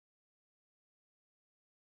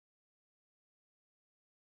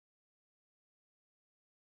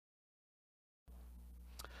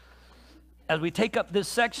as we take up this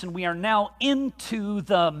section, we are now into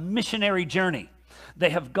the missionary journey. They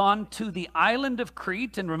have gone to the island of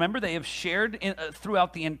Crete, and remember, they have shared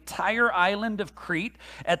throughout the entire island of Crete.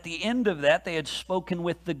 At the end of that, they had spoken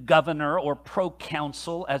with the governor, or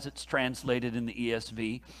proconsul, as it's translated in the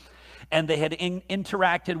ESV, and they had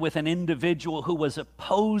interacted with an individual who was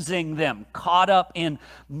opposing them, caught up in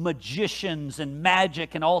magicians and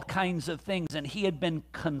magic and all kinds of things, and he had been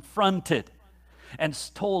confronted and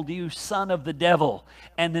told, "You son of the devil,"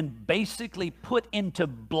 and then basically put into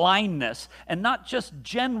blindness, and not just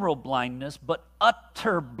general blindness, but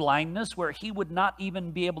utter blindness, where he would not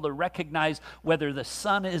even be able to recognize whether the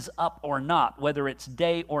sun is up or not, whether it's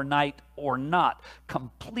day or night or not.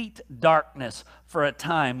 Complete darkness for a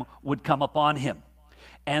time would come upon him.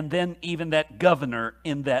 And then even that governor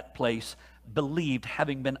in that place believed,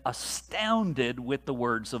 having been astounded with the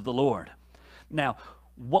words of the Lord. Now,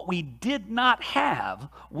 what we did not have,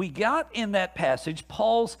 we got in that passage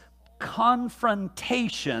Paul's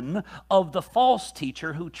confrontation of the false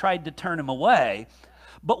teacher who tried to turn him away,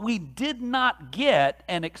 but we did not get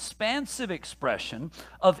an expansive expression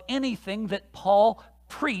of anything that Paul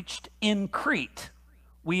preached in Crete.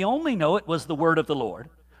 We only know it was the word of the Lord.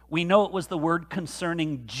 We know it was the word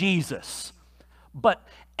concerning Jesus. But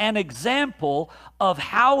an example of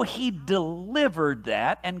how he delivered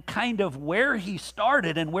that and kind of where he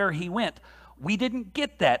started and where he went, we didn't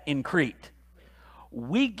get that in Crete.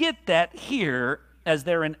 We get that here as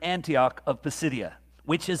they're in Antioch of Pisidia,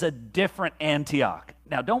 which is a different Antioch.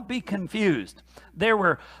 Now, don't be confused. There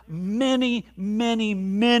were many, many,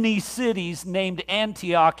 many cities named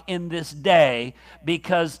Antioch in this day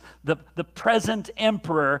because the present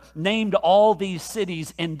emperor named all these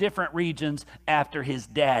cities in different regions after his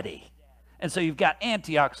daddy. And so you've got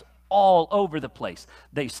Antiochs all over the place.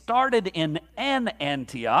 They started in an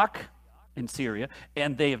Antioch in Syria,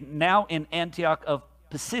 and they have now in Antioch of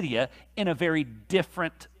Pisidia in a very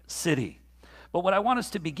different city. But what I want us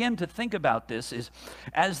to begin to think about this is,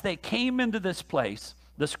 as they came into this place,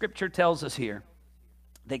 the scripture tells us here,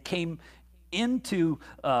 they came into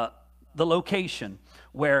the location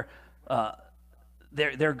where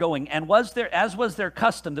they're going, and as was their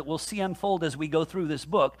custom that we'll see unfold as we go through this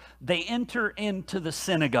book, they enter into the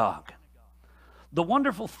synagogue. The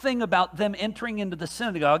wonderful thing about them entering into the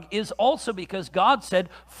synagogue is also because God said,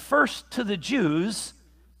 first to the Jews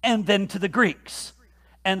and then to the Greeks.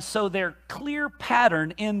 And so their clear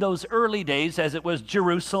pattern in those early days, as it was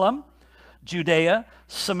Jerusalem, Judea,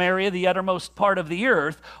 Samaria, the uttermost part of the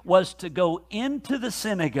earth, was to go into the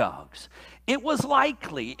synagogues. It was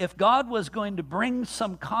likely, if God was going to bring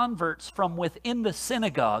some converts from within the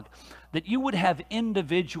synagogue, that you would have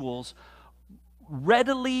individuals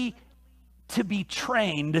readily to be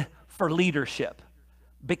trained for leadership,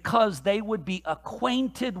 because they would be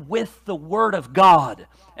acquainted with the Word of God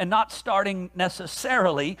and not starting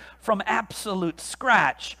necessarily from absolute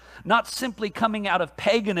scratch, not simply coming out of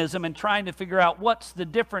paganism and trying to figure out what's the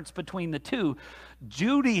difference between the two.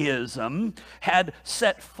 Judaism had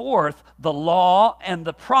set forth the law and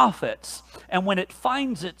the prophets, and when it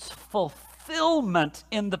finds its fulfillment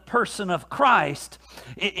in the person of Christ,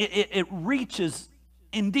 it reaches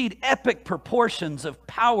indeed epic proportions of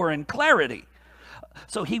power and clarity.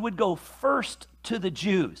 So he would go first to the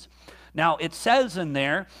Jews. Now, it says in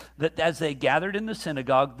there that as they gathered in the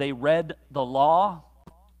synagogue, they read the law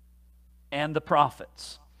and the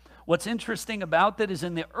prophets. What's interesting about that is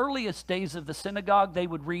in the earliest days of the synagogue, they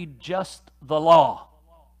would read just the law.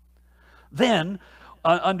 Then,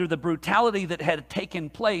 under the brutality that had taken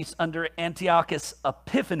place under Antiochus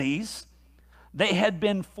Epiphanes, they had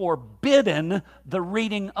been forbidden the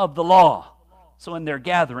reading of the law. So in their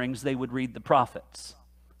gatherings, they would read the prophets.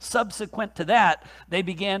 Subsequent to that, they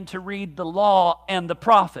began to read the law and the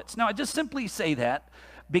prophets. Now, I just simply say that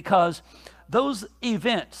because those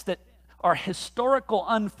events that are historical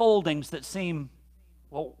unfoldings that seem,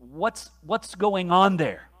 well, what's going on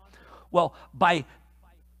there? Well, by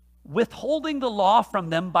withholding the law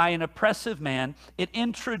from them by an oppressive man, it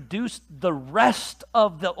introduced the rest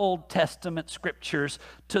of the Old Testament scriptures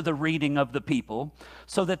to the reading of the people,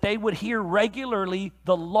 so that they would hear regularly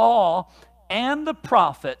the law and the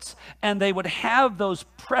prophets, and they would have those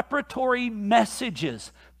preparatory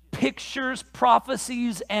messages, pictures,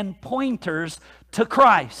 prophecies, and pointers to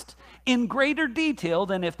Christ in greater detail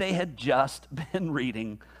than if they had just been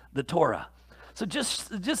reading the Torah. So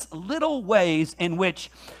just little ways in which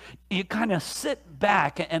you kind of sit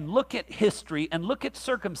back and look at history and look at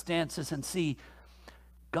circumstances and see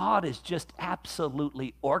God is just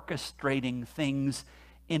absolutely orchestrating things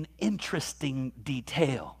in interesting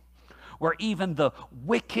detail, where even the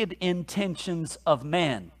wicked intentions of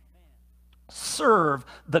man serve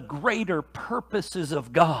the greater purposes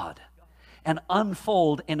of God and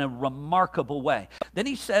unfold in a remarkable way. Then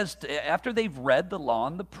he says, after they've read the law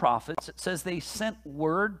and the prophets, it says they sent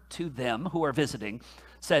word to them who are visiting,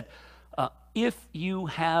 said, if you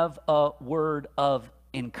have a word of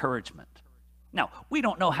encouragement. Now, we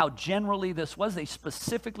don't know how generally this was. They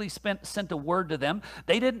specifically sent a word to them.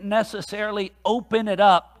 They didn't necessarily open it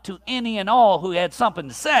up to any and all who had something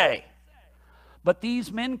to say. But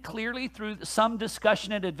these men clearly, through some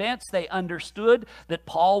discussion in advance, they understood that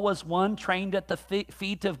Paul was one trained at the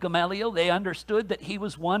feet of Gamaliel. They understood that he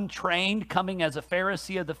was one trained, coming as a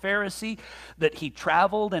Pharisee of the Pharisee, that he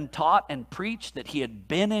traveled and taught and preached, that he had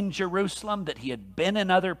been in Jerusalem, that he had been in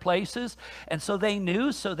other places. And so they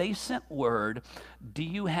knew, so they sent word, do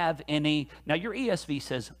you have any, now your ESV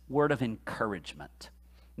says word of encouragement.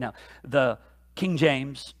 Now, the King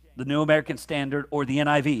James, the New American Standard, or the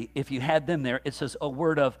NIV, if you had them there, it says a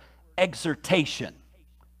word of exhortation,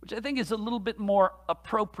 which I think is a little bit more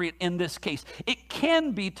appropriate in this case. It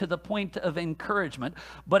can be to the point of encouragement,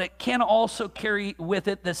 but it can also carry with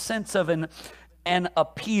it the sense of an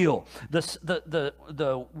appeal.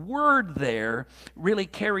 The word there really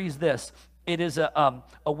carries this. It is a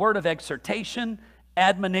word of exhortation,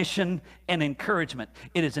 admonition, and encouragement.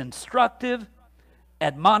 It is instructive,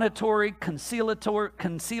 admonitory,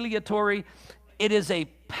 conciliatory. It is a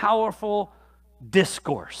powerful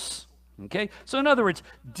discourse. Okay? So in other words,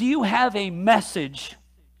 do you have a message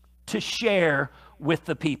to share with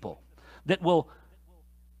the people that will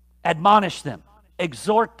admonish them,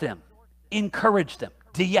 exhort them, encourage them?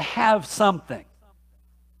 Do you have something?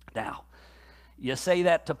 Now, you say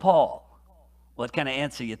that to Paul. What kind of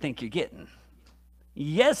answer you think you're getting?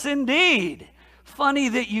 Yes, indeed. Funny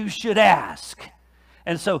that you should ask.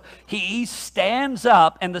 And so he stands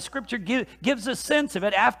up, and the scripture gives a sense of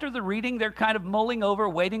it. After the reading, they're kind of mulling over,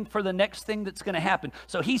 waiting for the next thing that's going to happen.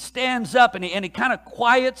 So he stands up, and he kind of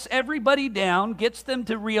quiets everybody down, gets them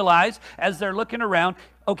to realize as they're looking around,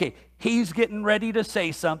 okay, he's getting ready to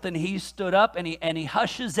say something. He stood up, and he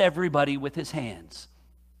hushes everybody with his hands.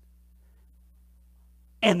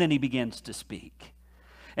 And then he begins to speak.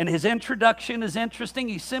 And his introduction is interesting.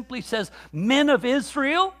 He simply says, men of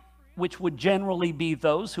Israel, which would generally be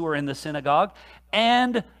those who are in the synagogue,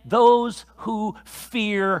 and those who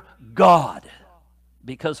fear God.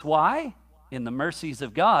 Because why? In the mercies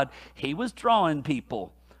of God, he was drawing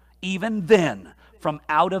people, even then, from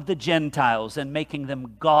out of the Gentiles and making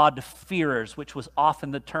them God-fearers, which was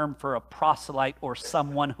often the term for a proselyte or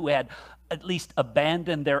someone who had at least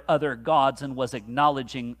abandoned their other gods and was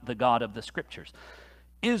acknowledging the God of the Scriptures.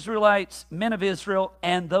 Israelites, men of Israel,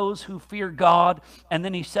 and those who fear God. And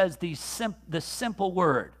then he says the simple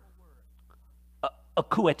word,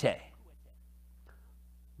 akuete.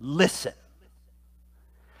 Listen.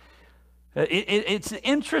 It's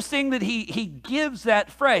interesting that he gives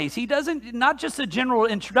that phrase. He doesn't, not just a general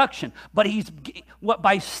introduction, but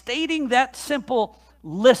by stating that simple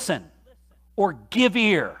listen, or give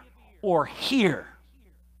ear, or hear,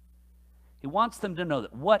 he wants them to know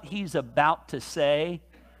that what he's about to say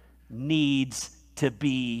needs to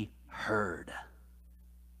be heard.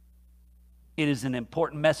 It is an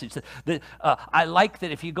important message. I like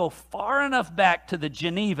that if you go far enough back to the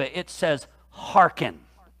Geneva, it says, hearken.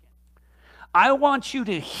 I want you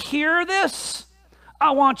to hear this.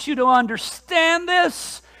 I want you to understand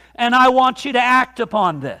this. And I want you to act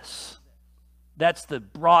upon this. That's the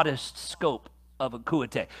broadest scope of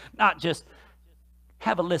akuete. Not just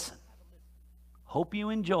have a listen. Hope you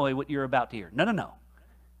enjoy what you're about to hear. No.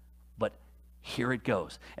 But here it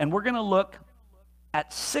goes. And we're going to look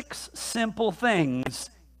at 6 simple things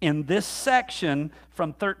in this section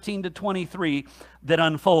from 13 to 23 that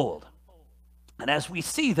unfold. And as we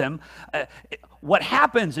see them, what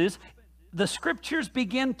happens is the Scriptures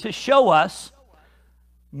begin to show us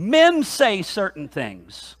men say certain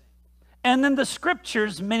things. And then the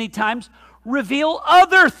Scriptures many times reveal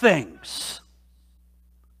other things.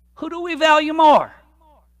 Who do we value more?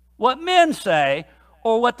 What men say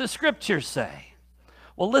or what the Scriptures say?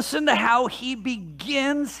 Well, listen to how he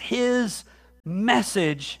begins his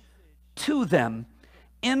message to them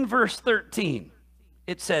in verse 13.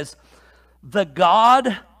 It says, the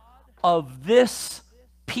God of this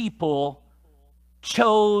people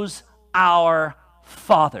chose our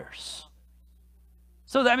fathers.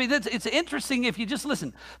 So, I mean, it's interesting if you just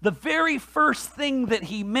listen. The very first thing that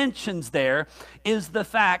he mentions there is the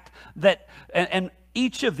fact that, and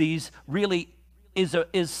each of these really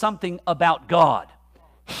is something about God.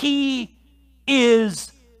 He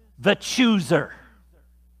is the chooser.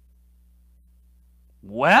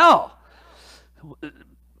 Well,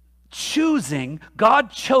 choosing.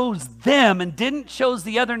 God chose them and didn't choose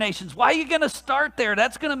the other nations. Why are you going to start there?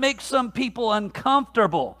 That's going to make some people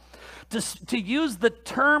uncomfortable. To use the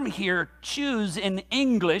term here, choose, in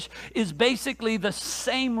English, is basically the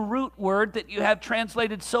same root word that you have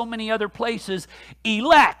translated so many other places,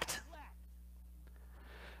 elect.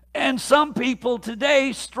 And some people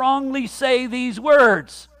today strongly say these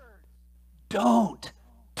words: don't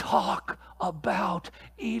talk about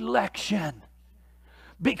election,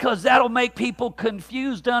 because that'll make people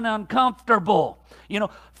confused and uncomfortable. You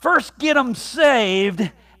know, first get them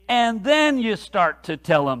saved, and then you start to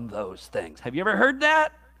tell them those things. Have you ever heard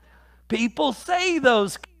that? People say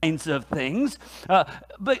those kinds of things.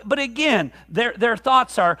 But again, their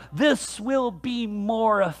thoughts are, this will be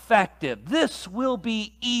more effective. This will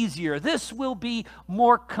be easier. This will be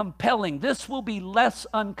more compelling. This will be less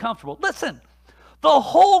uncomfortable. Listen, the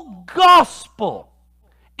whole gospel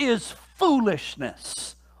is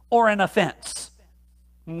foolishness or an offense.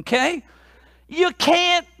 Okay? You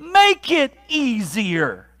can't make it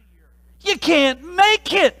easier. You can't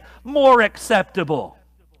make it more acceptable.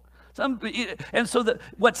 And so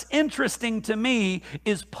what's interesting to me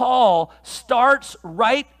is Paul starts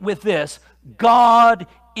right with this: God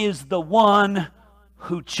is the one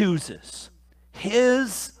who chooses.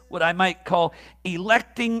 His, what I might call,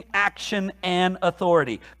 electing action and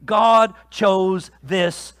authority. God chose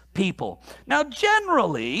this people. Now,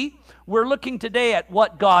 generally, we're looking today at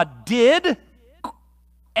what God did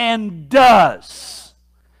and does.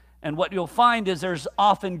 And what you'll find is there's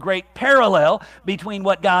often great parallel between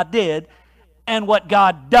what God did and what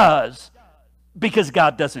God does, because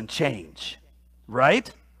God doesn't change, right?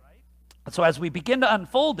 So as we begin to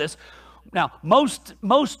unfold this, now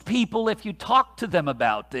most people, if you talk to them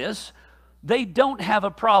about this, they don't have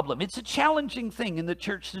a problem. It's a challenging thing in the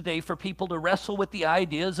church today for people to wrestle with the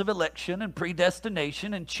ideas of election and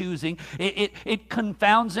predestination and choosing. It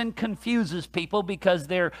confounds and confuses people because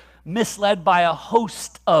they're misled by a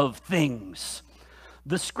host of things.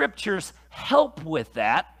 The scriptures help with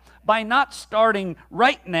that by not starting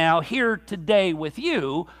right now, here today with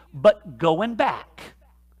you, but going back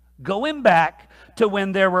to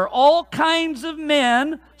when there were all kinds of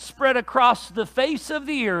men spread across the face of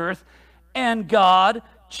the earth, and God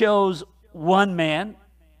chose one man,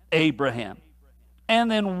 Abraham,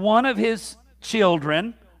 and then one of his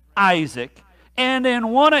children, Isaac, and then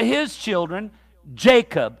one of his children,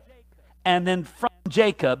 Jacob, and then from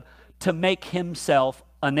Jacob to make himself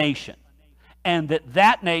a nation. And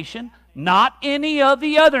that nation, not any of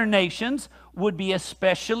the other nations, would be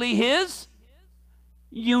especially his,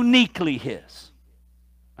 uniquely his.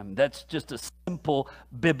 I mean, that's just a simple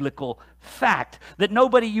biblical fact that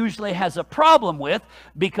nobody usually has a problem with,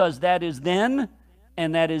 because that is then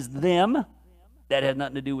and that is them. That has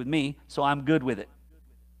nothing to do with me, so I'm good with it.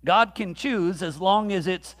 God can choose as long as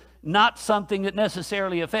it's not something that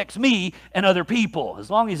necessarily affects me and other people, as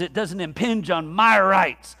long as it doesn't impinge on my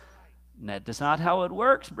rights. And that's not how it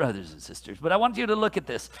works, brothers and sisters. But I want you to look at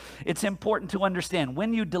this. It's important to understand,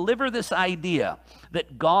 when you deliver this idea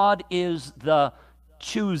that God is the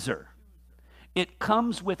chooser, it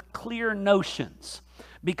comes with clear notions,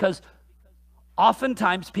 because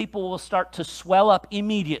oftentimes people will start to swell up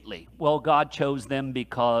immediately. Well, God chose them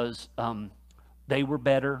because they were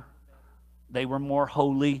better, they were more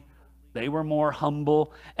holy, they were more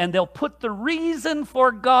humble, and they'll put the reason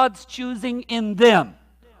for God's choosing in them.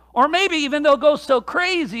 Or maybe even they'll go so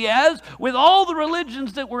crazy as, with all the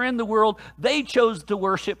religions that were in the world, they chose to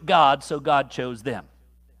worship God, so God chose them,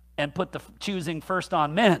 and put the choosing first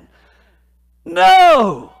on men.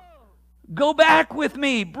 No! Go back with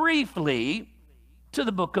me briefly to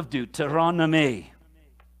the book of Deuteronomy.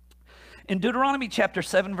 In Deuteronomy chapter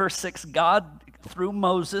 7, verse 6, God, through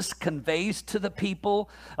Moses, conveys to the people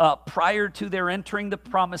prior to their entering the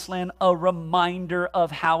promised land a reminder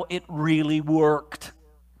of how it really worked.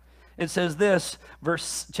 It says this,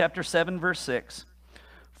 chapter 7, verse 6,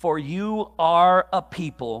 "For you are a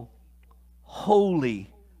people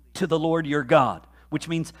holy to the Lord your God," which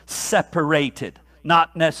means separated,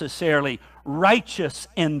 not necessarily righteous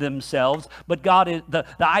in themselves, but God is, the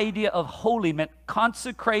idea of holy meant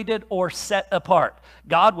consecrated or set apart.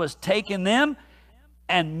 God was taking them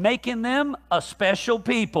and making them a special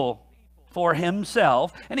people for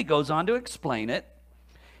himself. And he goes on to explain it.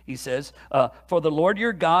 He says, "For the Lord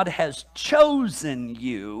your God has chosen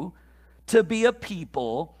you to be a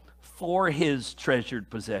people for his treasured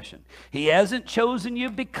possession." He hasn't chosen you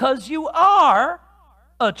because you are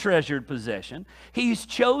a treasured possession. He's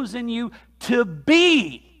chosen you to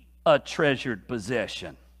be a treasured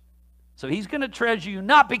possession. So he's going to treasure you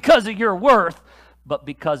not because of your worth, but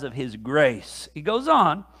because of his grace. He goes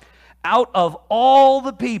on, out of all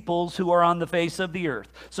the peoples who are on the face of the earth.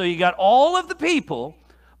 So you got all of the people,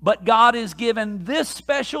 but God has given this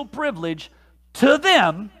special privilege to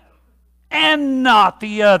them and not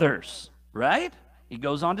the others, right? He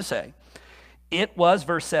goes on to say, it was,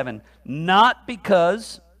 verse 7, not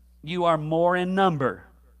because you are more in number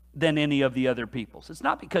than any of the other peoples. It's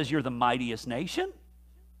not because you're the mightiest nation.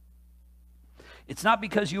 It's not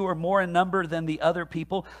because you are more in number than the other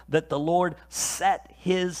people that the Lord set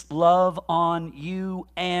his love on you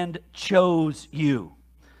and chose you.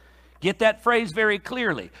 Get that phrase very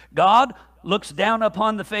clearly. God looks down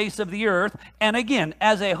upon the face of the earth, and again,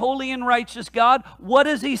 as a holy and righteous God, what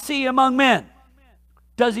does he see among men?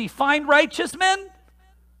 Does he find righteous men?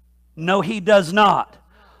 No, he does not.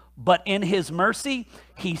 But in his mercy,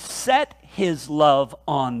 he set his love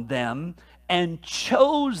on them and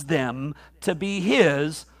chose them to be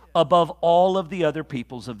his above all of the other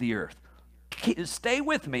peoples of the earth. Stay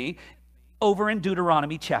with me over in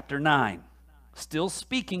Deuteronomy chapter 9, still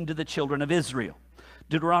speaking to the children of Israel.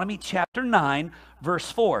 Deuteronomy chapter 9,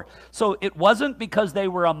 verse 4. So it wasn't because they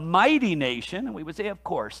were a mighty nation, and we would say, of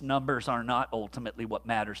course, numbers are not ultimately what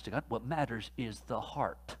matters to God. What matters is the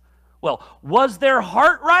heart. Well, was their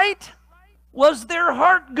heart right? Was their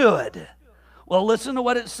heart good? Well, listen to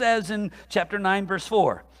what it says in chapter 9, verse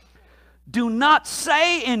 4. Do not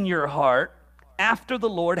say in your heart, after the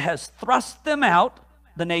Lord has thrust them out,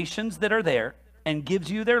 the nations that are there, and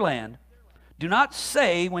gives you their land, do not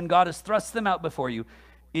say when God has thrust them out before you,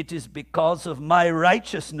 it is because of my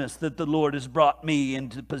righteousness that the Lord has brought me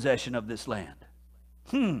into possession of this land.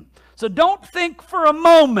 So don't think for a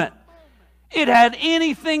moment it had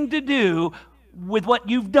anything to do with what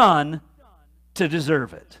you've done to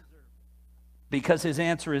deserve it. Because his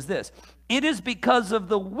answer is this: it is because of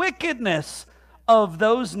the wickedness of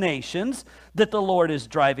those nations that the Lord is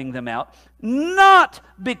driving them out, not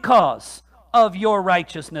because of your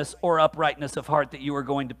righteousness or uprightness of heart that you are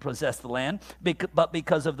going to possess the land, but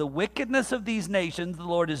because of the wickedness of these nations, the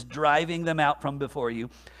Lord is driving them out from before you,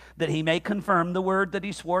 that he may confirm the word that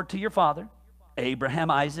he swore to your father,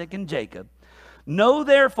 Abraham, Isaac, and Jacob. Know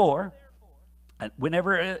therefore,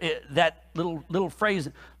 whenever that little phrase,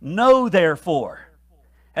 know therefore,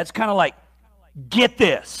 that's kind of like, get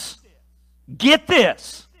this. Get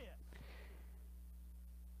this.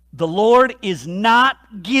 The Lord is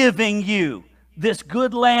not giving you this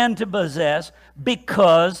good land to possess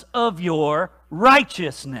because of your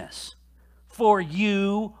righteousness, for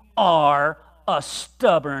you are a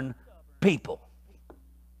stubborn people.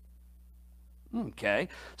 Okay,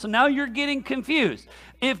 so now you're getting confused.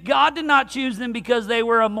 If God did not choose them because they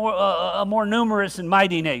were a more numerous and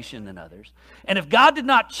mighty nation than others, and if God did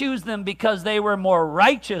not choose them because they were more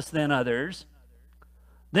righteous than others,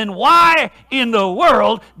 then why in the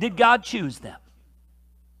world did God choose them?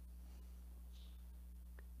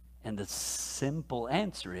 And the simple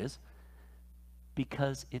answer is,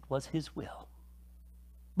 because it was his will.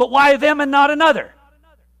 But why them and not another?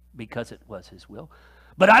 Because it was his will.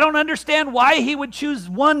 But I don't understand why he would choose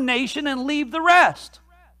one nation and leave the rest.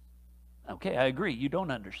 Okay, I agree, you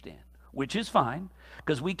don't understand, which is fine,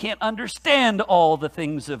 because we can't understand all the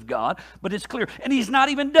things of God, but it's clear. And he's not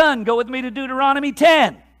even done. Go with me to Deuteronomy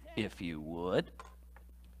 10, if you would.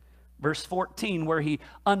 Verse 14, where he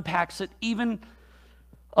unpacks it even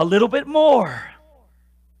a little bit more.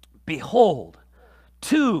 Behold,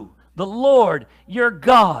 to the Lord your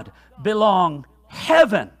God belong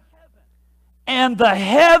heaven and the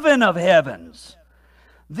heaven of heavens,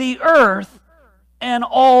 the earth and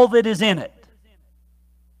all that is in it.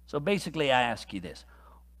 So basically I ask you this: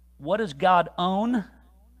 what does God own?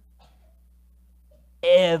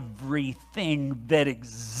 Everything that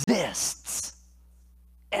exists.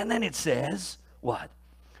 And then it says, what?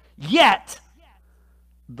 Yet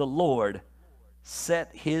the Lord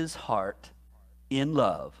set his heart in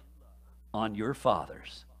love on your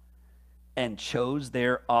fathers and chose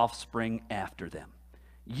their offspring after them,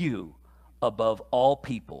 you above all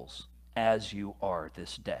peoples, as you are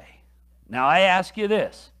this day. Now I ask you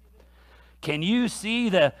this: can you see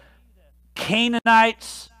the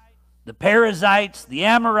Canaanites, the Perizzites, the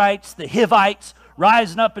Amorites, the Hivites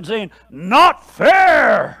rising up and saying, not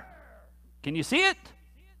fair? Can you see it?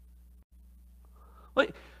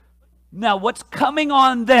 Now what's coming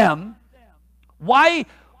on them, why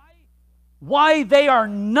they are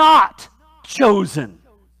not chosen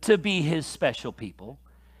to be his special people,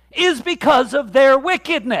 is because of their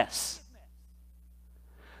wickedness.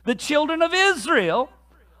 The children of Israel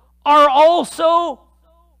are also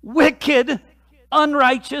wicked,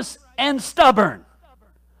 unrighteous, and stubborn.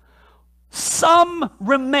 Some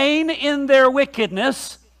remain in their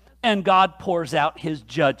wickedness and God pours out his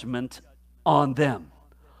judgment on them.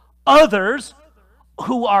 Others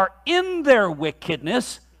who are in their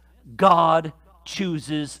wickedness, God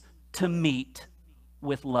chooses to meet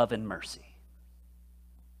with love and mercy.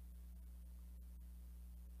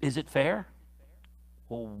 Is it fair?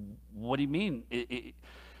 Well, what do you mean?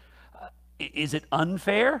 Is it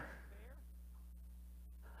unfair?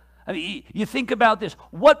 I mean, you think about this.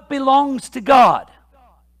 What belongs to God?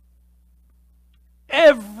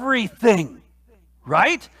 Everything,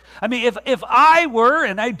 right? I mean, if I were,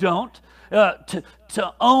 and I don't,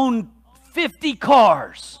 to own 50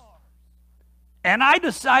 cars, and I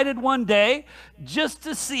decided one day just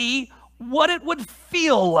to see what it would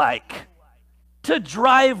feel like to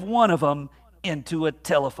drive one of them into a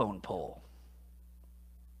telephone pole.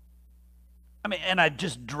 I mean, and I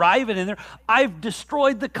just drive it in there. I've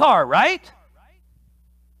destroyed the car, right?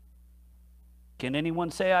 Can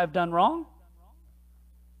anyone say I've done wrong?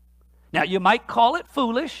 Now, you might call it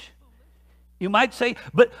foolish. You might say,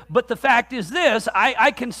 but the fact is this,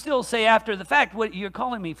 I can still say after the fact, what you're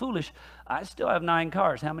calling me foolish, I still have 9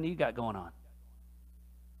 cars. How many you got going on?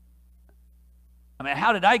 I mean,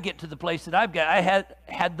 how did I get to the place that I've got? I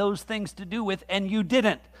had those things to do with, and you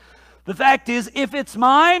didn't. The fact is, if it's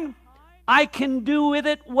mine, I can do with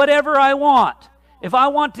it whatever I want. If I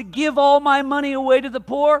want to give all my money away to the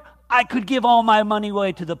poor, I could give all my money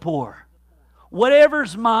away to the poor.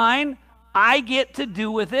 Whatever's mine, I get to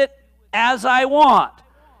do with it as I want.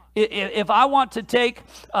 If I want to take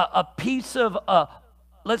a piece of,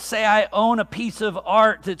 let's say I own a piece of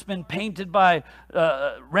art that's been painted by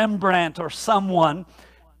Rembrandt or someone,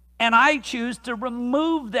 and I choose to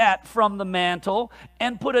remove that from the mantle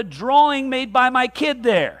and put a drawing made by my kid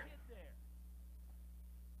there.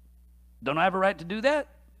 Don't I have a right to do that?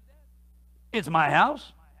 It's my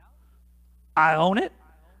house. I own it.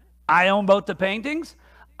 I own both the paintings.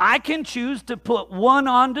 I can choose to put one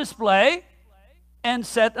on display and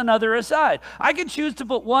set another aside. I can choose to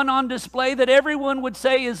put one on display that everyone would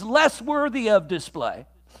say is less worthy of display.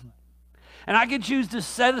 And I can choose to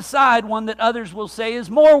set aside one that others will say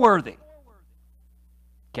is more worthy.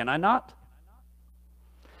 Can I not?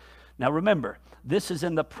 Now remember, this is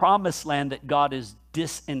in the promised land that God is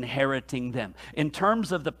disinheriting them. In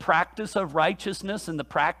terms of the practice of righteousness and the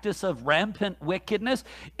practice of rampant wickedness,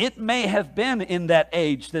 it may have been in that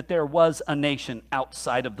age that there was a nation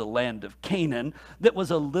outside of the land of Canaan that was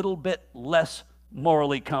a little bit less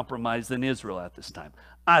morally compromised than Israel at this time.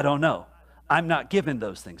 I don't know. I'm not given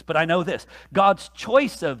those things. But I know this. God's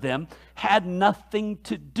choice of them had nothing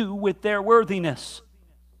to do with their worthiness.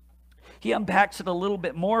 He unpacks it a little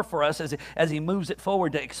bit more for us as he moves it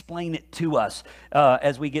forward to explain it to us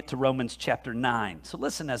as we get to Romans chapter 9. So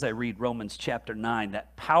listen as I read Romans chapter 9,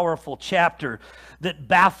 that powerful chapter that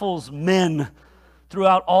baffles men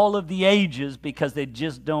throughout all of the ages because they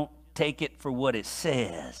just don't take it for what it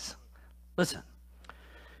says. Listen,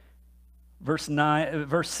 verse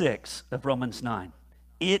 6 of Romans 9.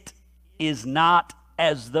 It is not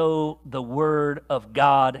as though the word of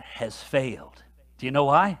God has failed. Do you know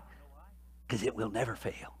why? Because it will never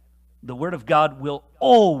fail. The word of God will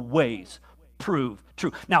always prove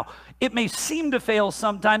true. Now, it may seem to fail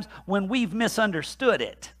sometimes when we've misunderstood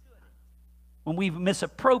it, when we've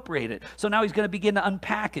misappropriated it. So now he's going to begin to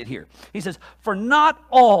unpack it here. He says, for not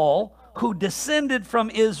all who descended from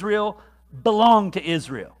Israel belong to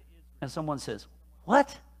Israel. And someone says,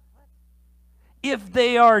 what? If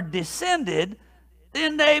they are descended,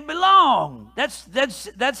 then they belong.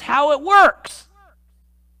 That's how it works.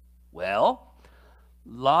 Well,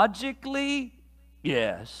 logically,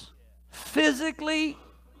 yes. Physically,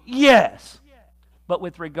 yes. But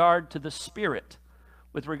with regard to the Spirit,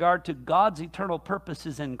 with regard to God's eternal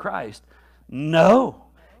purposes in Christ, no.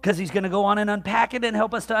 Because he's going to go on and unpack it and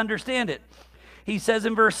help us to understand it. He says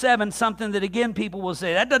in verse 7 something that again people will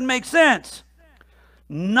say, that doesn't make sense.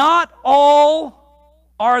 Not all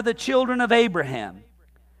are the children of Abraham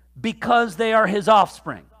because they are his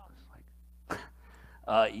offspring.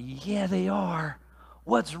 Yeah, they are.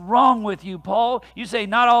 What's wrong with you, Paul? You say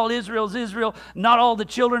not all Israel's Israel, not all the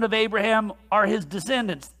children of Abraham are his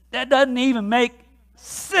descendants. That doesn't even make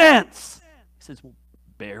sense. He says, well,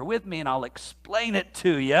 bear with me and I'll explain it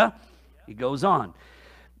to you. He goes on.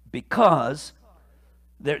 Because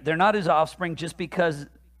they're not his offspring just because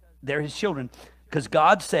they're his children. Because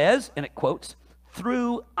God says, and it quotes,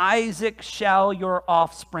 through Isaac shall your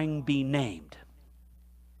offspring be named.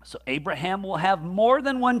 So Abraham will have more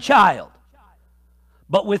than one child.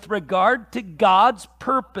 But with regard to God's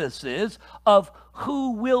purposes of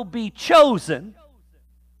who will be chosen,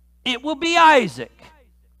 it will be Isaac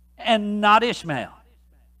and not Ishmael.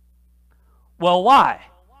 Well, why?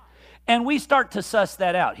 And we start to suss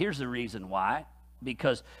that out. Here's the reason why.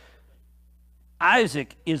 Because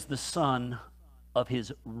Isaac is the son of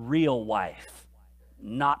his real wife,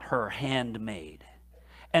 not her handmaid.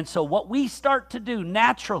 And so what we start to do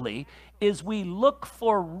naturally is we look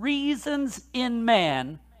for reasons in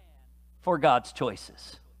man for God's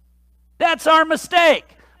choices. That's our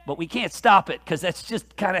mistake. But we can't stop it because that's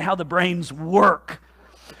just kind of how the brains work.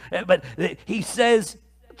 But he says,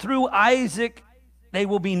 through Isaac, they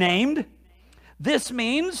will be named. This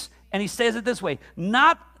means, and he says it this way,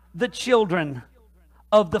 not the children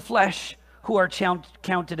of the flesh who are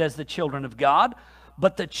counted as the children of God,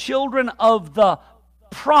 but the children of the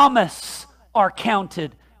promise are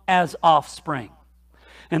counted as offspring.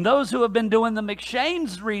 And those who have been doing the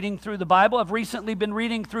McShane's reading through the Bible have recently been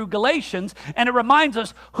reading through Galatians, and it reminds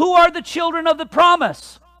us, who are the children of the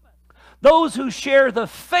promise? Those who share the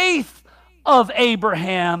faith of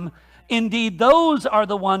Abraham. Indeed, those are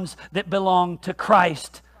the ones that belong to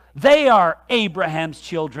Christ. They are Abraham's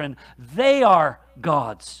children. They are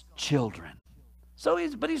God's children.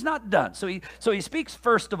 But he's not done. So he speaks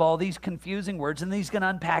first of all these confusing words, and then he's going to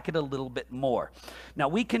unpack it a little bit more. Now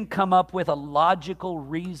we can come up with a logical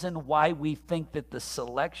reason why we think that the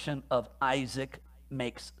selection of Isaac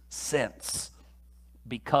makes sense.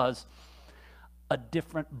 Because a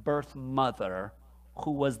different birth mother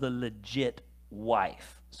who was the legit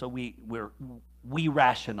wife. So we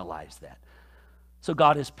rationalize that. So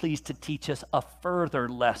God is pleased to teach us a further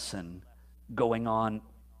lesson going on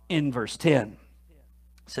in verse 10.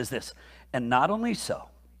 It says this, and not only so,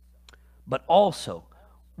 but also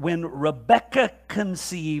when Rebekah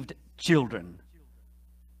conceived children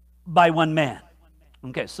by one man.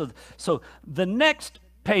 Okay, so the next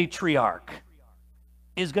patriarch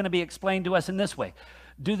is going to be explained to us in this way.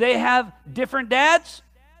 Do they have different dads?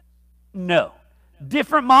 No.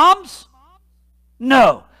 Different moms?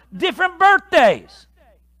 No. Different birthdays?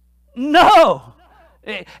 No.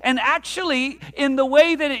 And actually, in the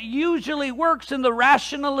way that it usually works in the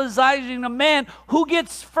rationalizing of man, who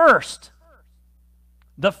gets first?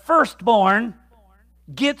 The firstborn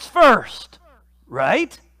gets first,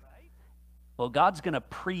 right? Well, God's going to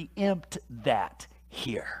preempt that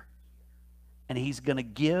here. And he's going to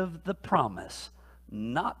give the promise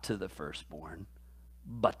not to the firstborn,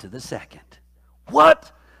 but to the second.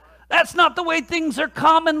 What? That's not the way things are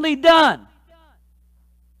commonly done.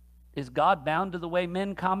 Is God bound to the way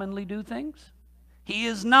men commonly do things? He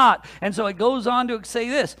is not. And so it goes on to say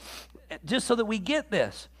this, just so that we get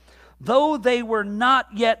this. Though they were not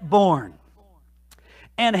yet born,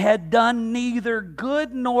 and had done neither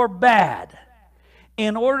good nor bad,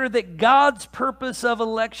 in order that God's purpose of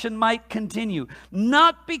election might continue,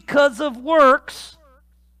 not because of works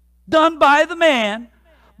done by the man,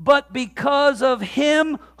 but because of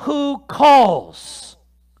him who calls.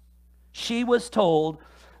 She was told,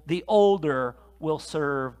 the older will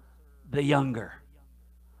serve the younger.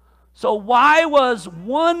 So why was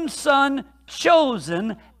one son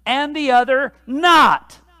chosen and the other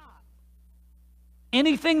not?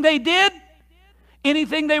 Anything they did?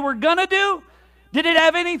 Anything they were going to do? Did it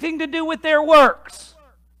have anything to do with their works?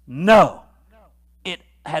 No. It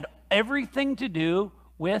had everything to do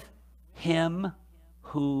with him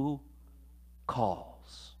who calls.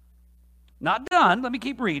 Not done. Let me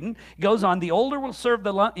keep reading. It goes on. The older will serve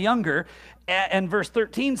the younger. And verse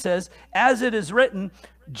 13 says, as it is written,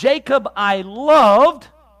 Jacob I loved,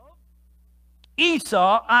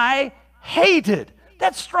 Esau I hated.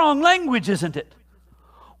 That's strong language, isn't it?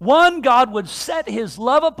 One God would set his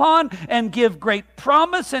love upon and give great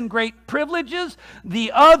promise and great privileges.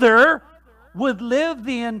 The other would live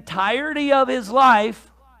the entirety of his life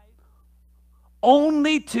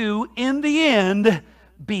only to, in the end,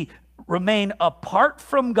 remain apart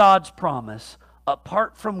from God's promise,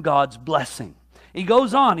 apart from God's blessing. He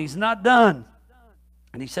goes on, he's not done.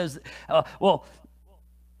 And he says,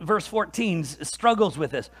 verse 14 struggles with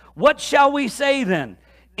this. What shall we say then?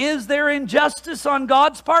 Is there injustice on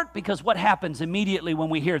God's part? Because what happens immediately when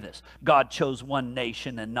we hear this? God chose one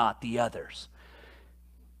nation and not the others.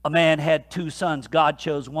 A man had two sons. God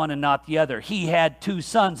chose one and not the other. He had two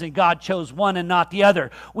sons and God chose one and not the other.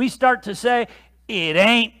 We start to say, it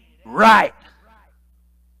ain't right.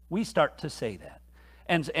 We start to say that.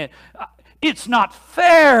 And it's not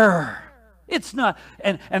fair. It's not.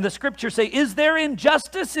 And the scriptures say, is there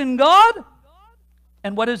injustice in God?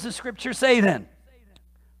 And what does the scripture say then?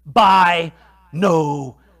 By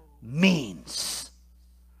no means.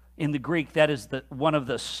 In the Greek, that is one of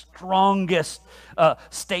the strongest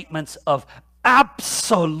statements of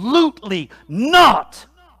absolutely not.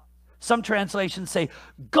 Some translations say,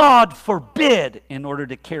 God forbid, in order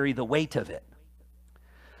to carry the weight of it.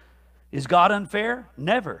 Is God unfair?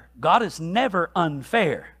 Never. God is never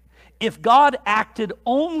unfair. If God acted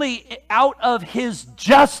only out of his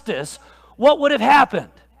justice, what would have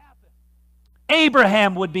happened?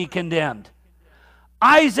 Abraham would be condemned.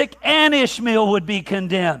 Isaac and Ishmael would be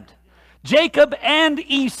condemned. Jacob and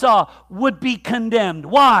Esau would be condemned.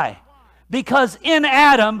 Why? Because in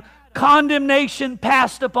Adam, condemnation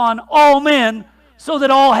passed upon all men so that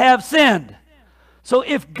all have sinned. So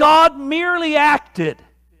if God merely acted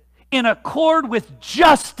in accord with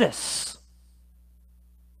justice,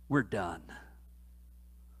 we're done.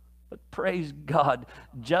 But praise God,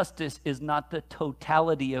 justice is not the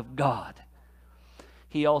totality of God.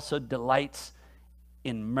 He also delights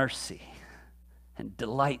in mercy and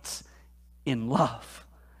delights in love.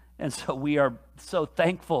 And so we are so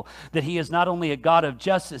thankful that he is not only a God of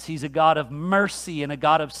justice, he's a God of mercy and a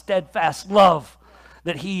God of steadfast love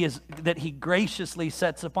that he graciously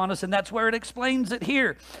sets upon us. And that's where it explains it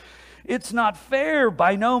here. It's not fair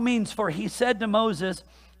by no means, for he said to Moses,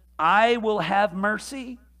 I will have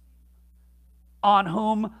mercy on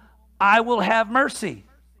whom I will have mercy,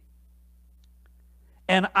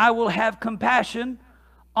 and I will have compassion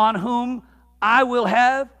on whom I will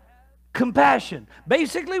have compassion.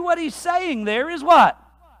 Basically what he's saying there is what?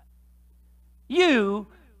 You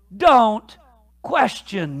don't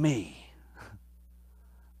question me.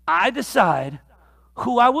 I decide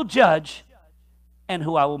who I will judge and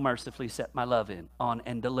who I will mercifully set my love on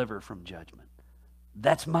and deliver from judgment.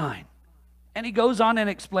 That's mine. And he goes on and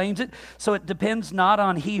explains it. So it depends not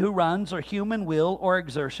on he who runs or human will or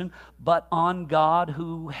exertion, but on God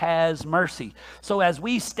who has mercy. So as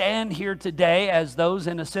we stand here today as those,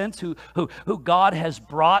 in a sense, who God has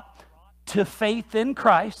brought to faith in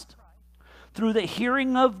Christ, through the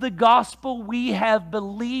hearing of the gospel, we have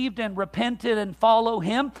believed and repented and follow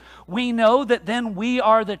him. We know that then we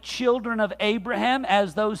are the children of Abraham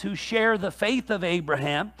as those who share the faith of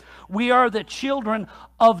Abraham. We are the children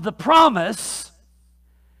of the promise.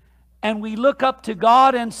 And we look up to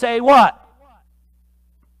God and say, what?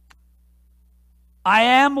 I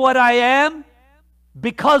am what I am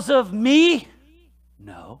because of me?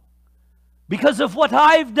 No. Because of what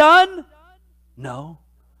I've done? No.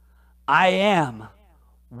 I am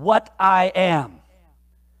what I am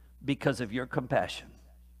because of your compassion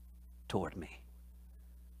toward me,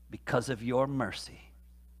 because of your mercy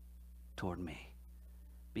toward me,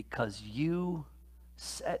 because you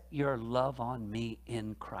set your love on me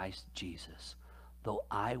in Christ Jesus, though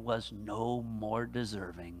I was no more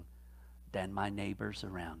deserving than my neighbors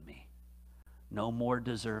around me, no more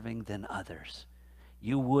deserving than others.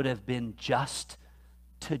 You would have been just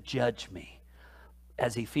to judge me.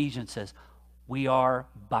 As Ephesians says, we are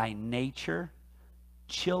by nature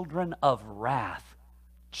children of wrath,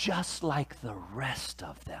 just like the rest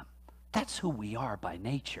of them. That's who we are by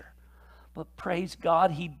nature. But praise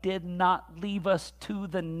God, he did not leave us to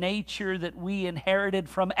the nature that we inherited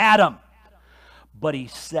from Adam. But he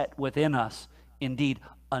set within us, indeed,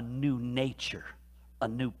 a new nature, a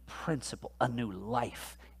new principle, a new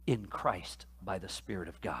life in Christ by the Spirit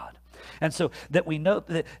of God. And so that we know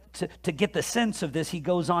that to get the sense of this, he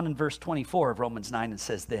goes on in verse 24 of Romans 9 and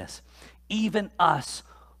says this, even us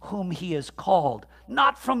whom he has called,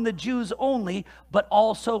 not from the Jews only, but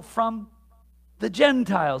also from the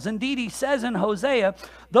Gentiles. Indeed, he says in Hosea,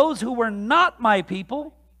 those who were not my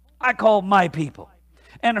people, I call my people.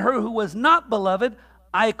 And her who was not beloved,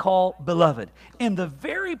 I call beloved. In the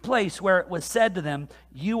very place where it was said to them,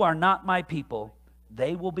 you are not my people,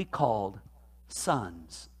 they will be called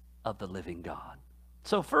sons of the living God.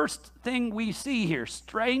 So first thing we see here,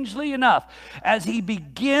 strangely enough, as he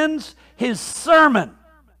begins his sermon,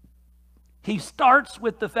 he starts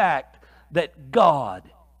with the fact that God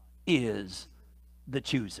is the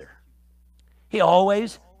chooser. He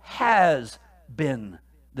always has been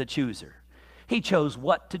the chooser. He chose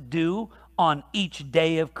what to do on each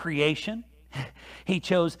day of creation. He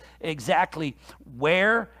chose exactly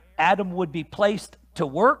where Adam would be placed to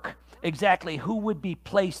work, exactly who would be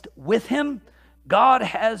placed with him. God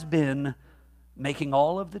has been making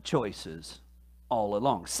all of the choices all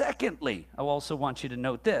along. Secondly, I also want you to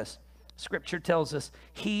note this. Scripture tells us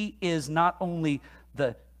he is not only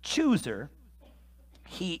the chooser,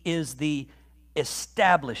 he is the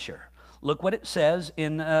establisher. Look what it says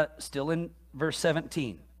in still in verse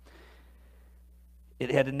 17.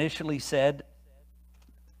 It had initially said,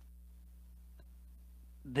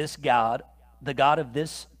 this God, the God of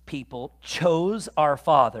this people, chose our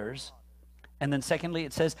fathers. And then secondly,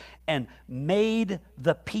 it says, and made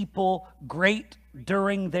the people great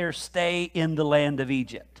during their stay in the land of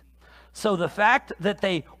Egypt. So the fact that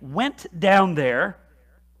they went down there,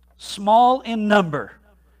 small in number,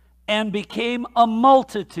 and became a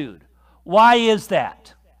multitude. Why is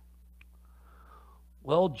that?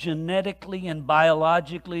 Well, genetically and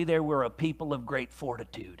biologically, there were a people of great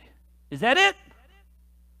fortitude. Is that it?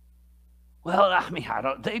 Well, I mean,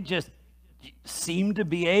 they just seem to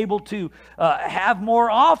be able to have more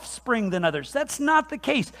offspring than others. That's not the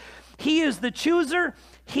case. He is the chooser.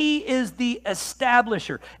 He is the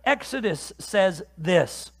establisher. Exodus says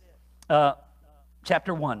this,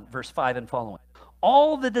 chapter 1, verse 5 and following.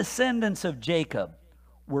 All the descendants of Jacob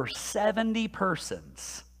were 70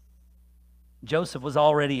 persons. Joseph was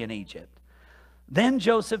already in Egypt. Then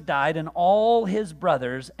Joseph died, and all his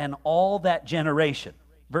brothers, and all that generation.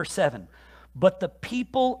 Verse 7. But the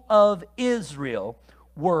people of Israel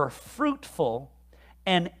were fruitful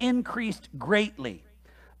and increased greatly.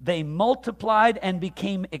 They multiplied and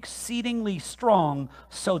became exceedingly strong,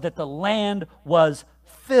 so that the land was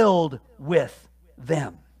filled with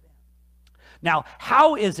them. Now,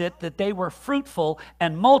 how is it that they were fruitful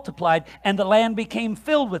and multiplied and the land became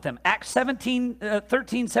filled with them? Acts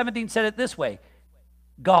 13:17 said it this way: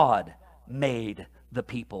 God made the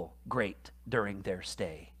people great during their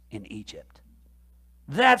stay in Egypt.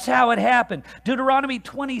 That's how it happened. Deuteronomy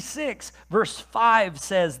 26, verse 5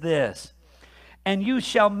 says this: and you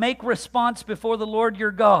shall make response before the Lord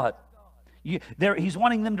your God. He's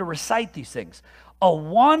wanting them to recite these things. A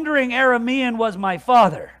wandering Aramean was my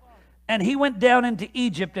father, and he went down into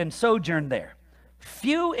Egypt and sojourned there,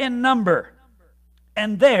 few in number,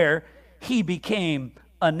 and there he became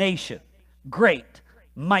a nation, great,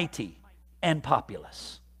 mighty, and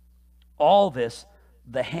populous. All this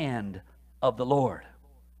the hand of the Lord.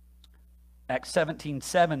 Acts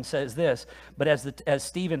 17:7 says this: but as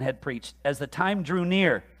Stephen had preached, as the time drew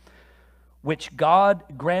near, which God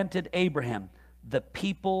granted Abraham, the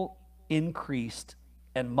people increased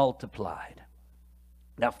and multiplied.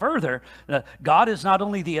 Now further, God is not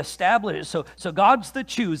only the establisher, so God's the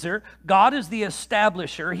chooser, God is the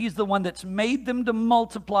establisher. He's the one that's made them to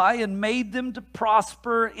multiply and made them to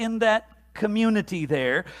prosper in that community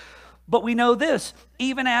there. But we know this,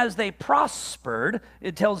 even as they prospered,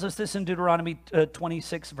 it tells us this in Deuteronomy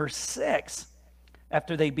 26, verse 6.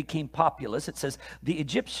 After they became populous, it says, the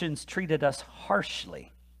Egyptians treated us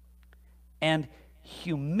harshly and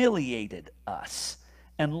humiliated us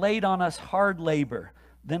and laid on us hard labor.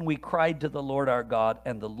 Then we cried to the Lord our God,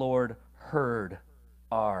 and the Lord heard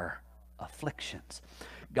our afflictions.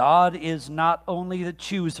 God is not only the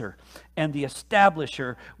chooser and the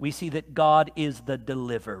establisher, we see that God is the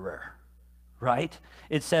deliverer, right?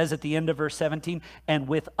 It says at the end of verse 17, and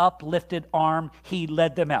with uplifted arm he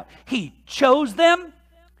led them out. He chose them,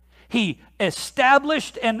 he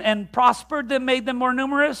established and prospered them, made them more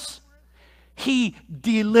numerous. He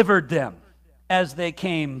delivered them as they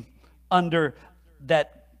came under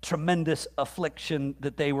that tremendous affliction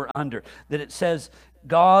that they were under. That it says,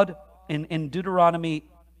 God, in Deuteronomy,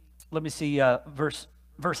 let me see, verse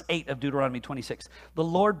 8 of Deuteronomy 26. The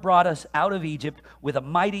Lord brought us out of Egypt with a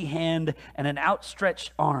mighty hand and an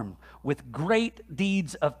outstretched arm, with great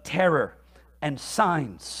deeds of terror and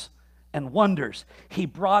signs and wonders. He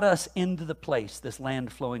brought us into the place, this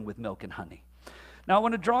land flowing with milk and honey. Now I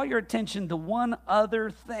want to draw your attention to one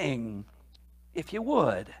other thing, if you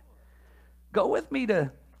would. Go with me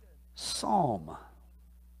to Psalm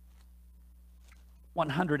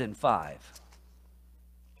 105.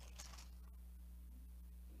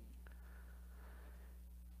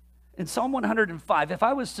 In Psalm 105, if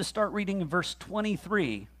I was to start reading in verse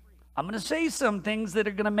 23, I'm going to say some things that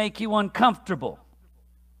are going to make you uncomfortable.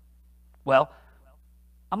 Well,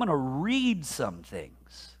 I'm going to read some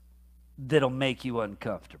things that'll make you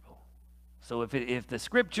uncomfortable. So if the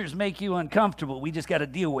scriptures make you uncomfortable, we just got to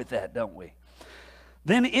deal with that, don't we?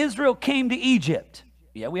 Then Israel came to Egypt.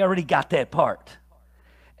 Yeah, we already got that part.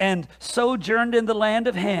 And sojourned in the land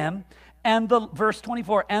of Ham. And verse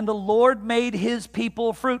 24, and the Lord made his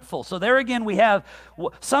people fruitful. So there again we have,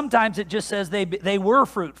 sometimes it just says they were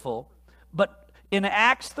fruitful. But in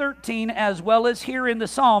Acts 13, as well as here in the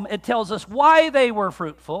Psalm, it tells us why they were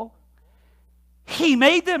fruitful. He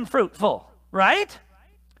made them fruitful, right?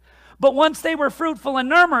 But once they were fruitful and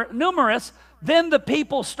numerous, then the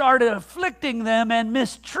people started afflicting them and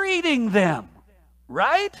mistreating them,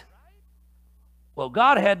 right? Well,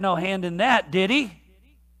 God had no hand in that, did he?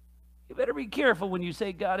 You better be careful when you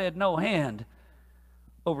say God had no hand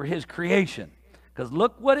over his creation. Because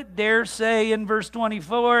look what it dares say in verse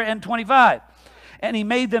 24 and 25. And he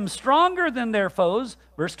made them stronger than their foes.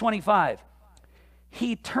 Verse 25.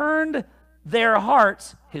 He turned their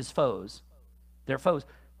hearts, his foes, their foes,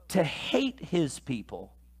 to hate his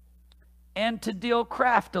people and to deal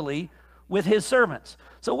craftily with his servants.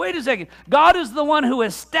 So wait a second. God is the one who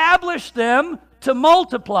established them to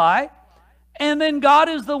multiply, and then God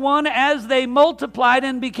is the one, as they multiplied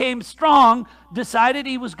and became strong, decided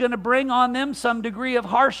he was going to bring on them some degree of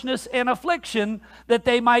harshness and affliction that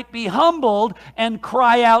they might be humbled and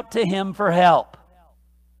cry out to him for help.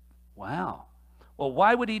 Wow. Well,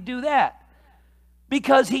 why would he do that?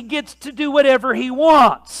 Because he gets to do whatever he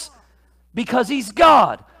wants. Because he's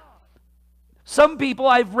God. Some people,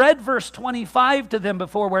 I've read verse 25 to them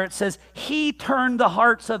before where it says, he turned the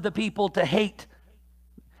hearts of the people to hate.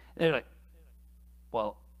 They're like,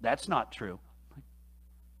 well, that's not true.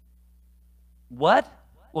 What?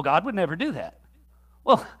 Well, God would never do that.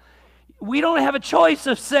 Well, we don't have a choice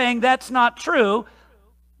of saying that's not true.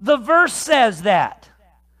 The verse says that.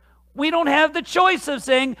 We don't have the choice of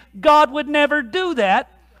saying God would never do that.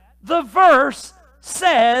 The verse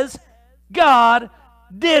says God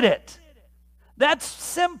did it. That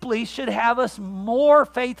simply should have us more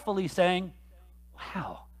faithfully saying,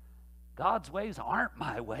 wow, God's ways aren't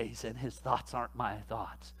my ways, and his thoughts aren't my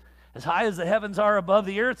thoughts. As high as the heavens are above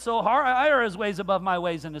the earth, so high are his ways above my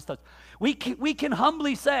ways and his thoughts. We can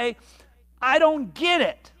humbly say, I don't get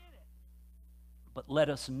it. But let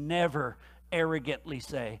us never arrogantly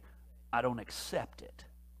say, I don't accept it.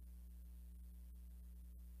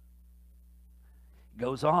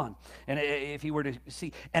 Goes on. And if you were to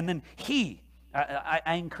see, and then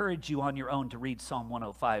I encourage you on your own to read Psalm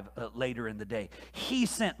 105 later in the day. He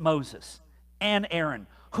sent Moses and Aaron,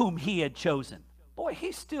 whom he had chosen. Boy,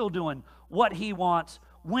 he's still doing what he wants,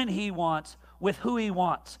 when he wants, with who he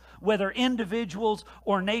wants, whether individuals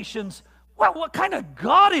or nations. Well, what kind of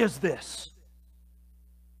God is this?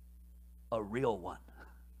 A real one.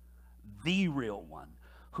 The real one,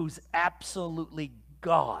 who's absolutely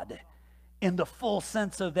God in the full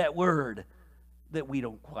sense of that word that we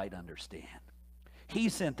don't quite understand. He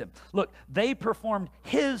sent them. Look, they performed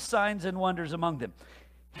his signs and wonders among them.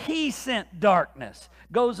 He sent darkness.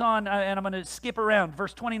 Goes on, and I'm going to skip around.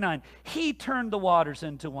 Verse 29, he turned the waters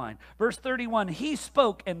into wine. Verse 31, he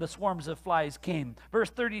spoke and the swarms of flies came. Verse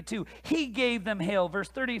 32, he gave them hail. Verse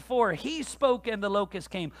 34, he spoke and the locusts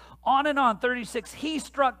came. On and on. 36, he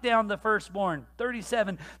struck down the firstborn.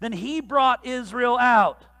 37, then he brought Israel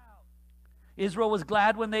out. Israel was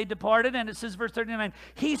glad when they departed, and it says, verse 39,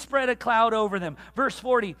 he spread a cloud over them. Verse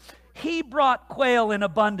 40, he brought quail in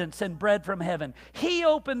abundance and bread from heaven. He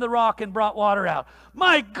opened the rock and brought water out.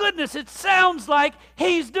 My goodness, it sounds like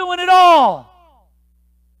he's doing it all.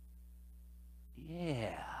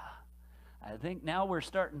 Yeah, I think now we're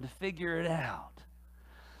starting to figure it out.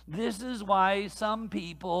 This is why some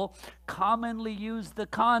people commonly use the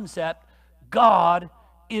concept, God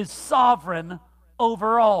is sovereign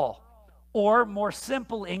over all. Or more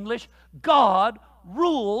simple English, God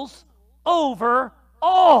rules over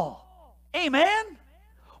all. Amen?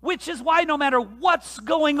 Which is why no matter what's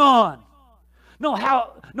going on, no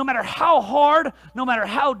matter how hard, no matter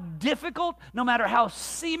how difficult, no matter how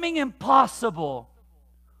seeming impossible,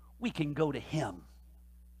 we can go to him.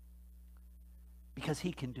 Because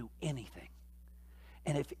he can do anything.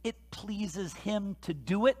 And if it pleases him to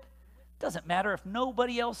do it, doesn't matter if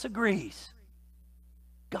nobody else agrees.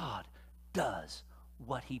 God does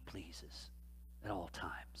what he pleases at all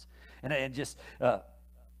times. And just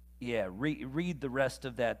read the rest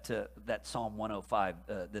of that Psalm 105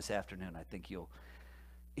 this afternoon. I think you'll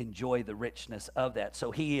enjoy the richness of that.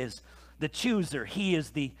 So he is the chooser, he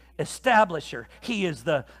is the establisher, he is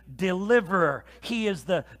the deliverer, he is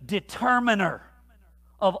the determiner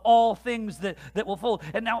of all things that will fold.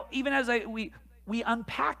 And now, even as we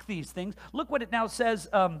unpack these things, look what it now says.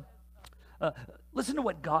 Listen to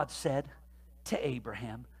what God said to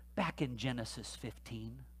Abraham back in Genesis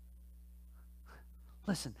 15.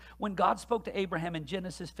 Listen, when God spoke to Abraham in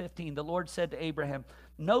Genesis 15, the Lord said to Abraham,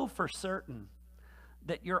 know for certain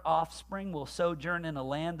that your offspring will sojourn in a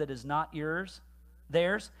land that is not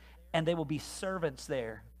theirs, and they will be servants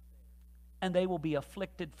there, and they will be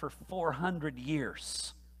afflicted for 400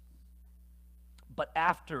 years.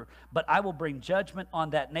 But I will bring judgment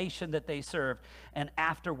on that nation that they serve, and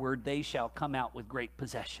afterward they shall come out with great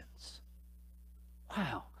possessions.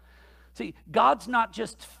 Wow. See, God's not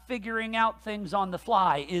just figuring out things on the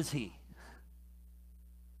fly, is he?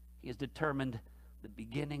 He has determined the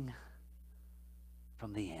beginning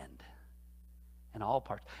from the end and all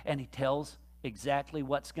parts. And he tells exactly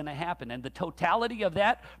what's going to happen. And the totality of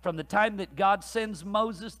that, from the time that God sends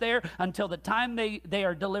Moses there until the time they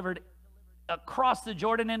are delivered across the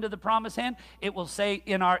Jordan into the promised land, it will say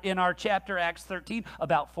in our chapter, Acts 13,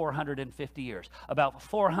 about 450 years. About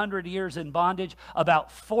 400 years in bondage,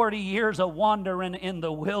 about 40 years of wandering in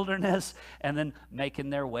the wilderness, and then making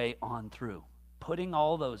their way on through. Putting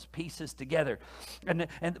all those pieces together.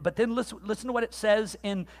 But then listen to what it says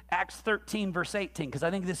in Acts 13, verse 18, because I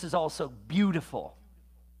think this is also beautiful.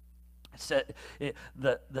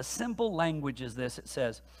 The simple language is this. It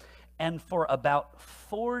says, and for about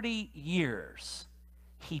 40 years,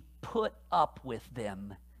 he put up with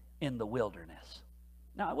them in the wilderness.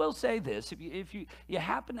 Now, I will say this. If you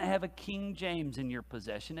happen to have a King James in your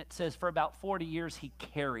possession, it says for about 40 years, he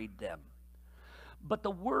carried them. But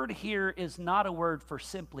the word here is not a word for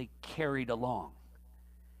simply carried along.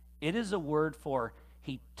 It is a word for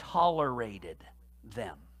he tolerated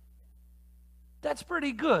them. That's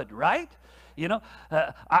pretty good, right? You know,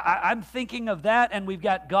 I'm thinking of that, and we've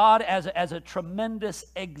got God as a tremendous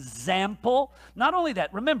example. Not only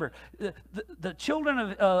that, remember, the children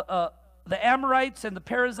of the Amorites and the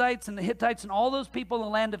Perizzites and the Hittites and all those people in the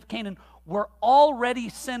land of Canaan were already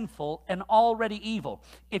sinful and already evil.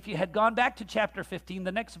 If you had gone back to chapter 15,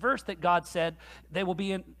 the next verse that God said, they will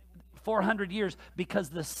be in 400 years because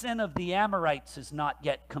the sin of the Amorites is not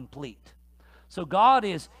yet complete. So God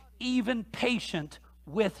is even patient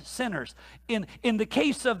with sinners. In the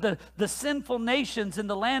case of the sinful nations in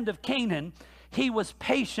the land of Canaan, he was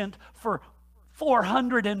patient for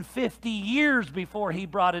 450 years before he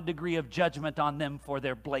brought a degree of judgment on them for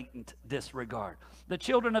their blatant disregard. The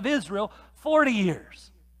children of Israel, 40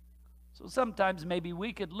 years. So sometimes maybe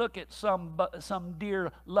we could look at some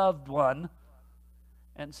dear loved one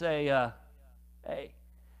and say, hey,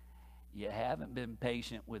 you haven't been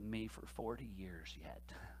patient with me for 40 years yet.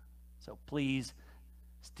 So please,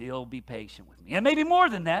 still be patient with me. And maybe more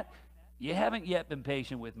than that, you haven't yet been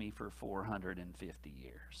patient with me for 450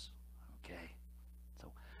 years. Okay?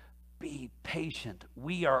 So be patient.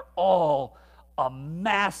 We are all a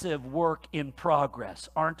massive work in progress,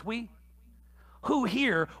 aren't we? Who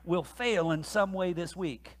here will fail in some way this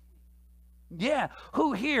week? Yeah.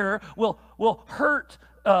 Who here will hurt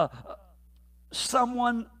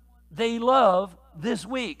someone they love this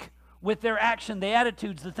week with their action, the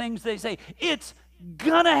attitudes, the things they say? It's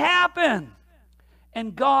gonna happen.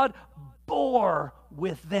 And God bore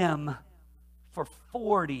with them for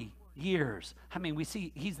 40 years. I mean, we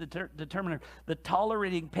see he's the determiner, the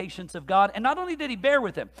tolerating patience of God. And not only did he bear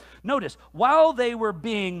with them, notice, while they were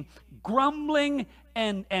being grumbling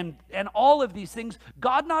and all of these things,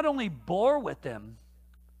 God not only bore with them,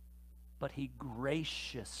 but he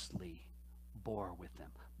graciously bore with them.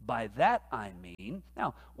 By that I mean,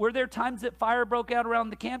 now, were there times that fire broke out around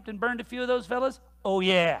the camp and burned a few of those fellas? Oh,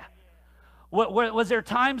 yeah. Was there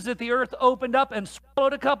times that the earth opened up and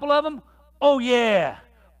swallowed a couple of them? Oh, yeah.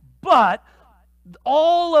 But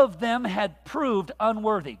all of them had proved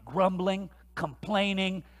unworthy. Grumbling,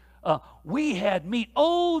 complaining. We had meat.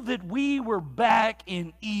 Oh, that we were back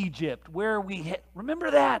in Egypt where we had,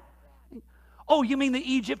 remember that? Oh, you mean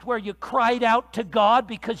the Egypt where you cried out to God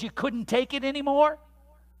because you couldn't take it anymore?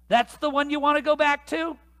 That's the one you want to go back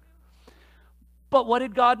to? But what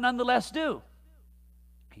did God nonetheless do?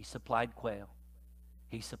 He supplied quail.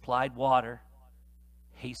 He supplied water.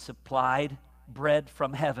 He supplied bread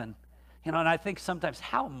from heaven. You know, and I think sometimes,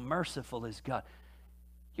 how merciful is God?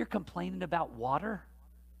 You're complaining about water?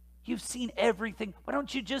 You've seen everything. Why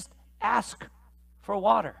don't you just ask for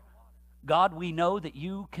water? God, we know that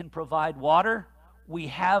you can provide water. We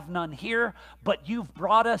have none here, but you've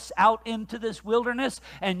brought us out into this wilderness,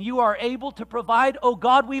 and you are able to provide. Oh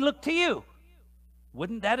God, we look to you.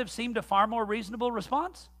 Wouldn't that have seemed a far more reasonable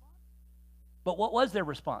response? But what was their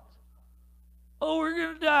response? Oh, we're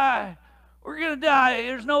going to die. We're going to die.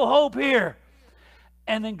 There's no hope here.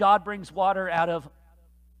 And then God brings water out of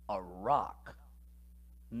a rock,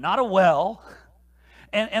 not a well.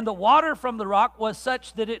 And the water from the rock was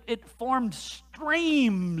such that it formed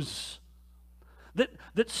streams that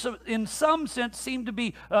in some sense seemed to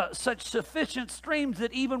be such sufficient streams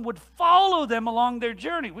that even would follow them along their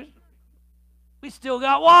journey. We still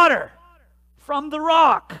got water from the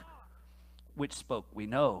rock, which spoke, we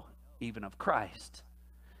know, even of Christ.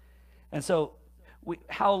 And so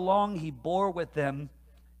how long he bore with them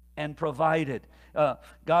and provided.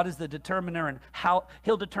 God is the determiner, and how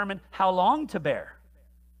he'll determine how long to bear.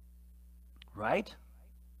 Right?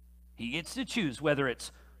 He gets to choose whether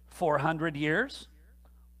it's 400 years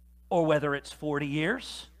or whether it's 40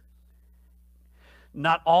 years.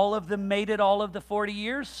 Not all of them made it all of the 40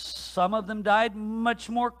 years. Some of them died much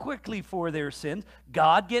more quickly for their sins.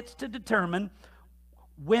 God gets to determine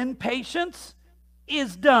when patience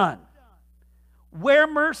is done, where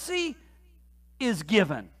mercy is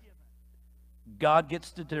given. God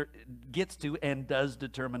gets to and does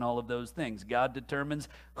determine all of those things. God determines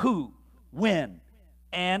who, when,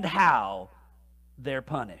 and how they're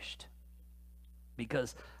punished.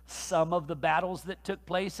 Because some of the battles that took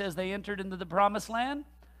place as they entered into the promised land,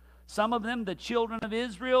 some of them, the children of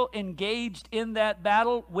Israel, engaged in that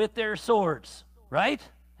battle with their swords, right?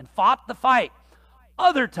 And fought the fight.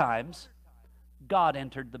 Other times, God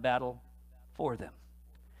entered the battle for them.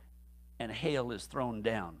 And hail is thrown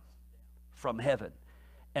down from heaven.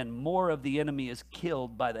 And more of the enemy is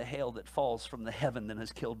killed by the hail that falls from the heaven than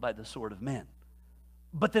is killed by the sword of men.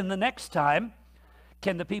 But then the next time,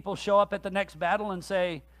 can the people show up at the next battle and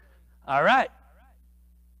say, all right,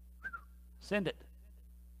 send it?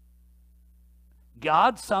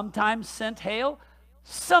 God sometimes sent hail,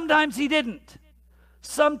 sometimes he didn't.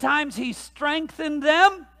 Sometimes he strengthened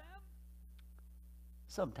them,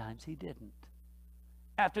 sometimes he didn't.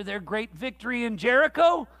 After their great victory in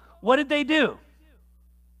Jericho, what did they do?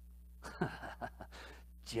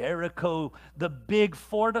 Jericho, the big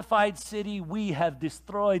fortified city, we have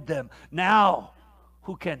destroyed them. Now,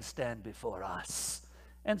 who can stand before us?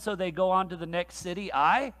 And so they go on to the next city,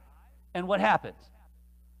 Ai, and what happens?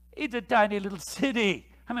 It's a tiny little city.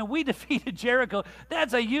 I mean, we defeated Jericho.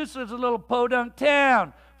 That's a useless little podunk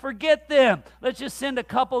town. Forget them. Let's just send a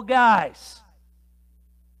couple guys.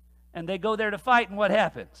 And they go there to fight, and what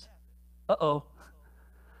happens? Uh-oh.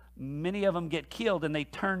 Many of them get killed, and they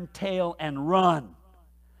turn tail and run.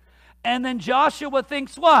 And then Joshua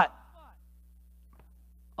thinks what?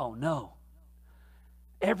 Oh, no.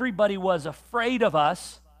 Everybody was afraid of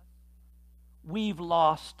us. We've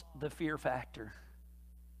lost the fear factor.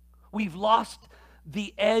 We've lost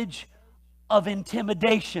the edge of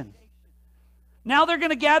intimidation. Now they're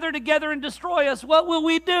going to gather together and destroy us. What will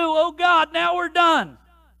we do? Oh God, now we're done.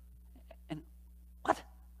 And what?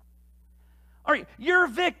 All right, your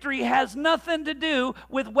victory has nothing to do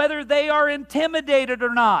with whether they are intimidated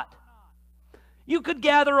or not. You could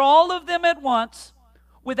gather all of them at once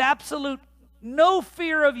with absolute no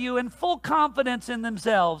fear of you and full confidence in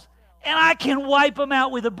themselves, and I can wipe them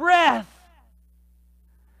out with a breath.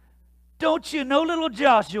 Don't you know, little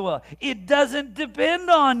Joshua, it doesn't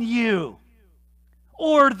depend on you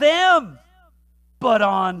or them, but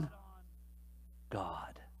on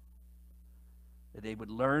God. That they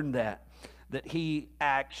would learn that he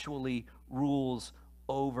actually rules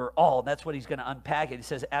over all. That's what he's going to unpack it. He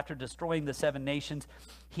says, after destroying the 7 nations,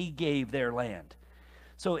 he gave their land.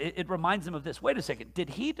 So it reminds them of this. Wait a second.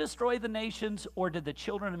 Did he destroy the nations, or did the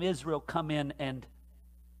children of Israel come in and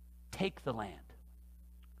take the land?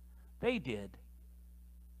 They did.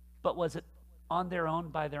 But was it on their own,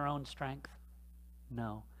 by their own strength?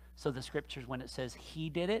 No. So the scriptures, when it says he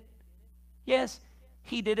did it, yes,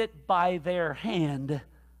 he did it by their hand,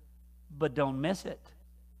 but don't miss it.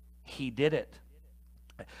 He did it.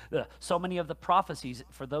 So many of the prophecies,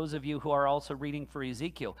 for those of you who are also reading for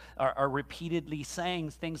Ezekiel, are repeatedly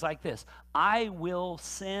saying things like this. I will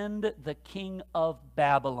send the king of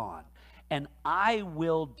Babylon, and I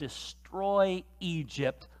will destroy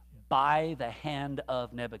Egypt by the hand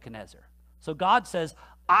of Nebuchadnezzar. So God says,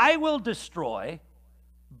 I will destroy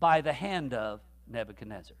by the hand of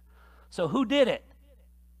Nebuchadnezzar. So who did it?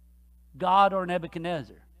 God or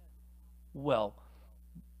Nebuchadnezzar? Well,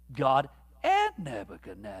 God and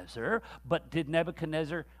Nebuchadnezzar. But did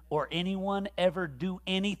Nebuchadnezzar or anyone ever do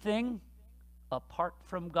anything apart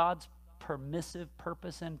from God's permissive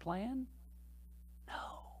purpose and plan? No,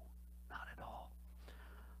 not at all.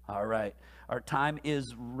 All right, our time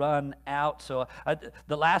is run out. So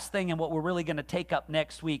the last thing, and what we're really going to take up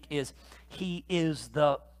next week, is he is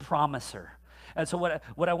the promiser. And so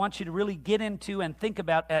what I want you to really get into and think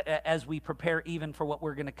about as we prepare even for what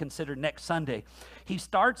we're going to consider next Sunday. He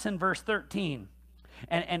starts in verse 13,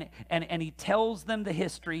 and he tells them the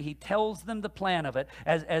history. He tells them the plan of it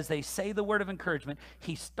as they say the word of encouragement.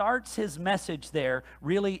 He starts his message there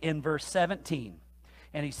really in verse 17.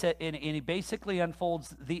 And he basically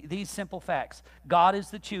unfolds these simple facts. God is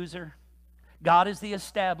the chooser. God is the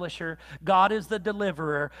establisher. God is the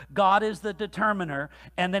deliverer. God is the determiner.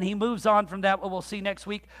 And then he moves on from that, what we'll see next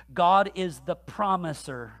week. God is the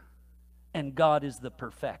promiser, and God is the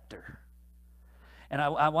perfecter. And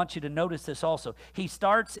I want you to notice this also. He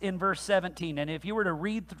starts in verse 17, and if you were to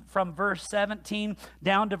read from verse 17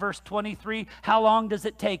 down to verse 23, how long does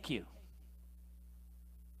it take you?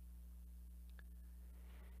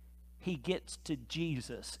 He gets to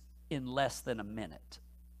Jesus in less than a minute.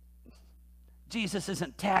 Jesus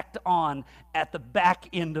isn't tacked on at the back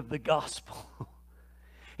end of the gospel.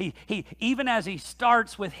 He even as he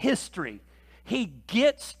starts with history, he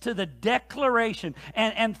gets to the declaration.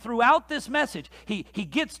 And throughout this message, he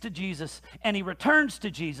gets to Jesus, and he returns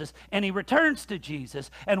to Jesus, and he returns to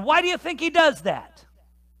Jesus. And why do you think he does that?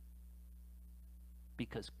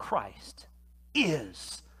 Because Christ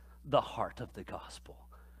is the heart of the gospel.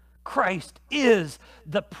 Christ is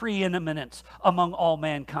the preeminence among all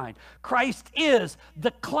mankind. Christ is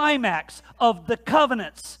the climax of the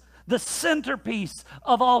covenants, the centerpiece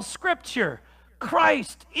of all Scripture.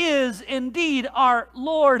 Christ is indeed our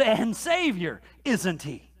Lord and Savior, isn't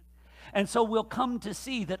he? And so we'll come to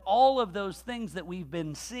see that all of those things that we've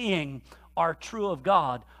been seeing are true of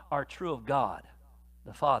God,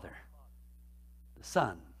 the Father, the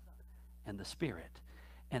Son, and the Spirit.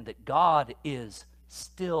 And that God is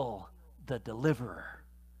still the deliverer.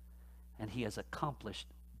 And he has accomplished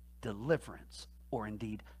deliverance, or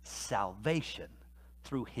indeed salvation,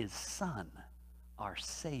 through his Son, our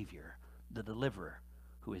Savior, the deliverer,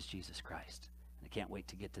 who is Jesus Christ. And I can't wait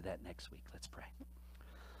to get to that next week. Let's pray.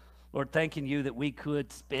 Lord, thanking you that we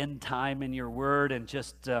could spend time in your word and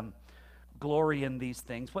just glory in these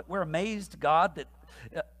things. We're amazed, God,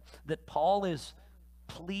 that Paul is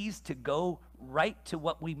pleased to go right to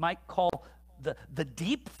what we might call the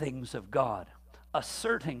deep things of God,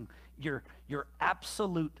 asserting your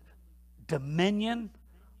absolute dominion,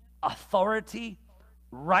 authority,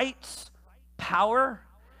 rights, power,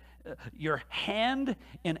 your hand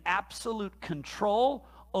in absolute control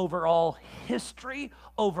over all history,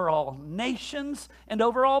 over all nations, and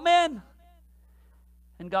over all men.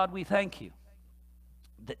 And God, we thank you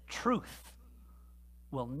that truth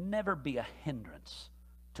will never be a hindrance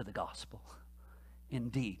to the gospel.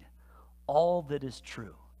 Indeed, all that is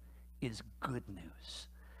true is good news,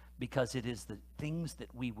 because it is the things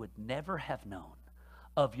that we would never have known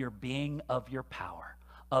of your being, of your power,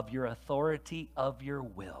 of your authority, of your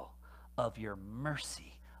will, of your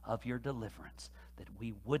mercy, of your deliverance, that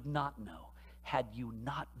we would not know had you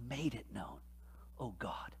not made it known. Oh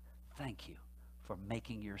God, thank you for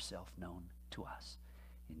making yourself known to us.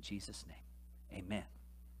 In Jesus' name, amen.